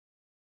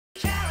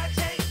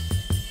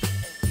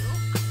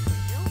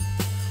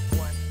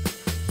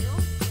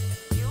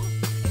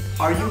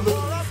Are you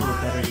looking for a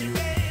better you?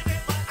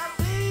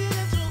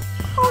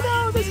 Oh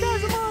no, this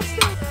guy's a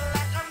monster!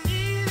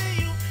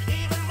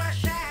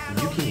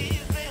 You can eat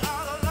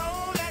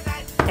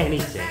anything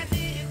you set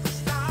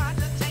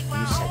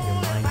your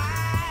mind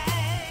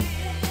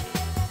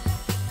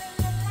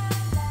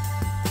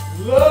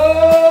to.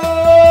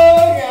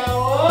 Look at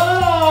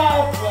what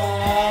I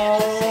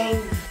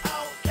found!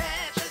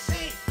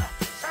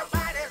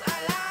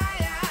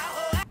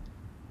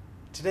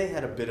 Today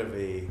had a bit of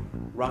a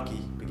rocky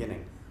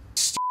beginning.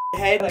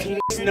 Head,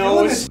 penis,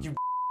 nose, you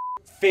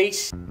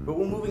face. But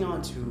we're moving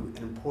on to an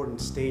important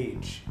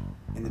stage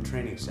in the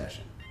training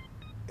session.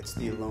 It's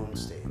the alone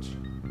stage.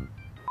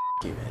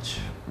 You, Mitch.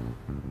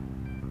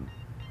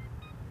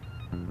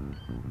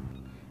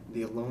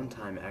 The alone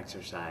time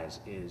exercise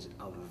is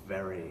a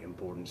very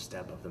important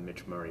step of the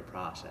Mitch Murray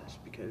process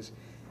because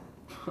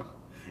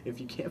if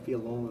you can't be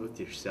alone with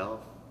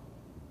yourself,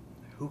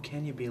 who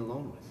can you be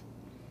alone with?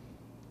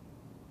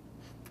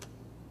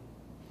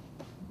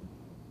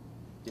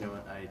 You know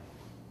what, I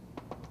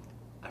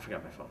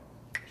forgot my phone.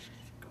 Just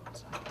go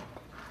inside.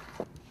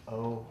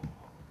 Oh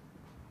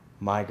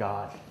my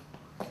God.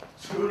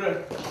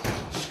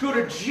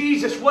 Scooter,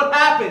 Jesus, what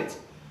happened?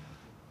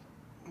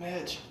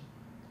 Mitch,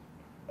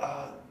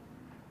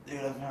 dude,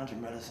 I found your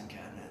medicine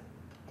cabinet.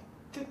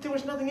 There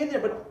was nothing in there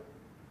but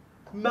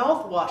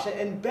mouthwash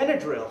and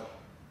Benadryl.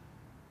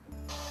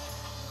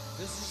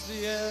 This is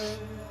the end.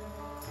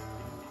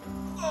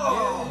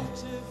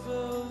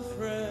 Beautiful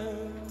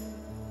friend.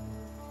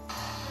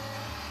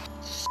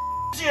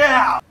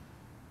 Yeah!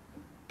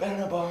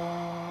 Banana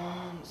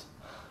bombs.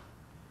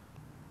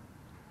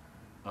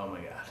 Oh my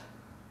God.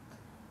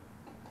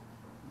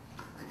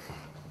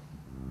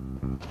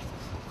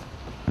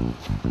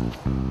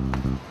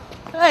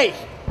 Hey!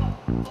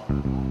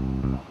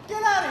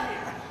 Get out of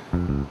here!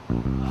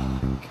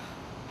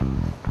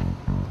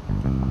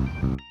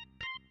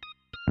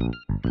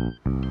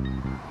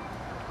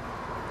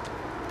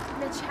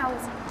 Mitch, how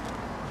is it?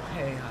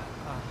 Hey,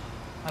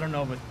 I don't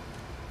know, but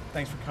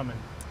thanks for coming.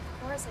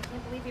 Of course, I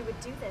can't believe you would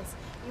do this.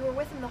 You were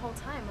with him the whole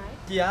time, right?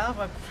 Yeah,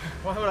 but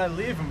why would I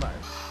leave him?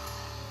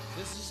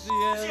 This is the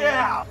end.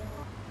 Yeah!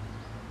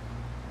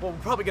 Well, we're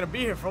probably gonna be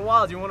here for a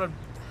while. Do you want to,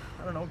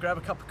 I don't know, grab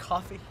a cup of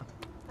coffee?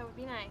 That would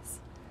be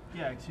nice.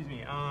 Yeah, excuse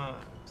me.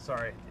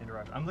 Sorry to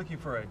interrupt. I'm looking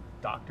for a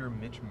Dr.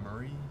 Mitch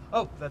Murray.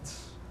 Oh, that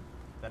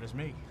is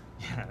me.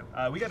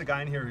 Yeah, we got a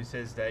guy in here who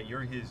says that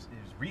you're his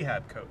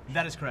rehab coach.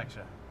 That is correct,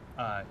 sir.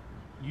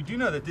 You do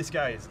know that this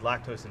guy is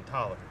lactose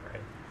intolerant,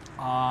 right?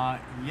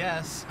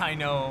 Yes, I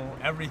know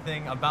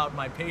everything about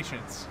my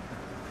patients.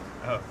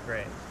 Oh,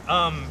 great.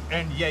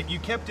 And yet you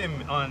kept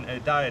him on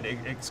a diet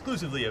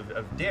exclusively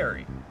of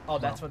dairy. Oh,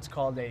 that's what's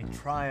called a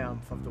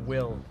triumph of the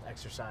will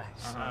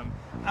exercise.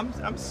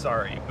 I'm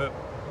sorry, but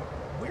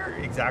where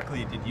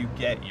exactly did you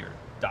get your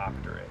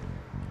doctorate?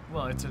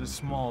 Well, it's at a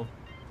small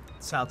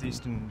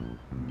southeastern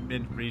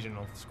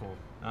mid-regional school.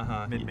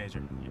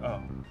 Mid-major.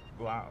 Oh,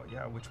 wow.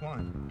 Yeah, which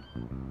one?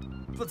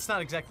 Well, it's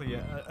not exactly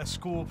a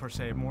school per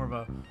se, more of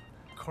a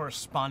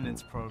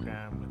correspondence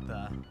program with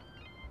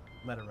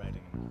letter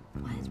writing.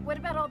 What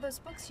about all those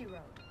books you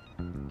wrote?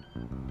 I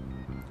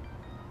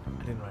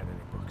didn't write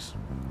any books.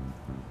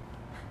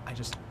 I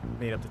just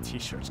made up the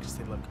t-shirts because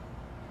they look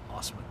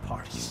awesome at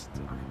parties.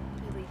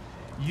 Really?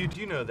 You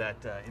do know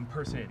that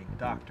impersonating a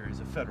doctor is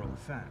a federal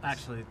offense.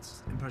 Actually,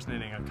 it's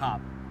impersonating a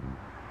cop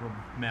or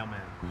mailman.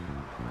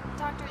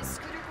 Doctor, is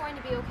Scooter going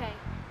to be okay?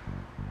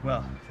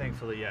 Well,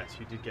 thankfully, yes.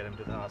 You did get him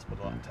to the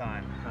hospital on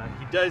time.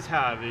 He does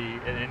have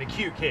an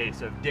acute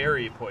case of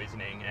dairy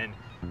poisoning, and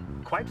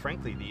quite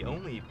frankly, the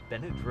only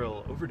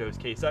Benadryl overdose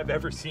case I've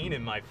ever seen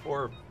in my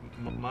 4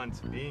 months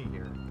being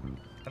here.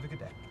 Have a good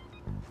day.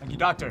 Thank you,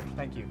 doctor.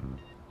 Thank you.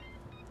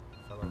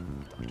 Fellow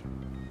doctor.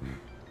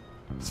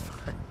 It's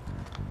fine.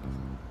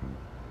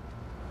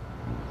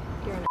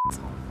 You're an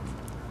asshole.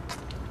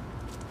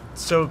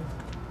 So,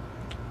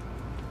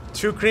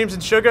 2 creams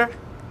and sugar?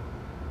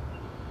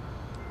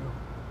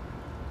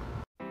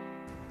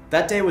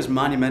 That day was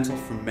monumental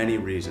for many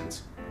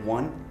reasons.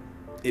 One,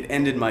 it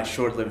ended my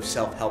short-lived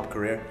self-help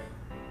career.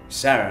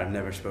 Sarah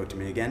never spoke to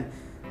me again,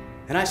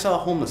 and I saw a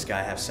homeless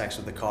guy have sex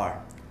with a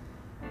car.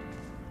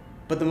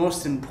 But the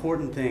most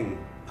important thing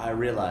I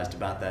realized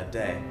about that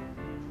day,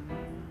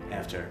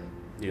 after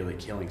nearly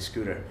killing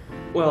Scooter,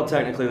 Well,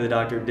 technically the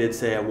doctor did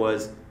say I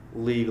was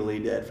legally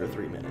dead for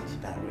 3 minutes.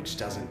 that which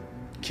doesn't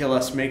kill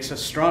us makes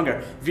us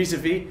stronger.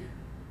 Vis-a-vis,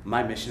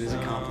 my mission is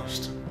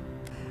accomplished.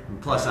 And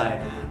plus, I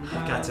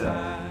got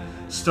to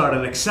start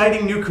an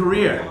exciting new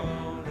career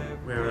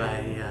where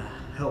I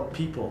help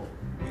people.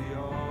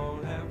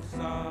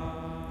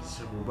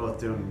 So we're both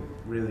doing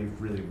really,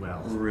 really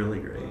well. Really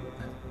great.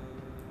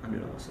 I'm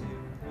doing awesome.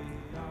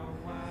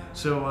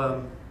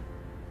 So,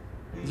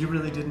 you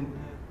really didn't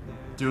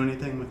do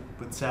anything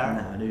with Sarah?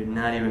 No, dude,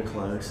 not even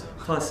close.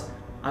 Plus,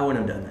 I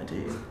wouldn't have done that to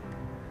you.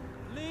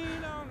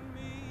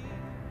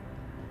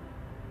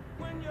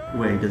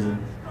 Wait, does a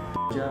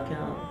job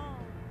count?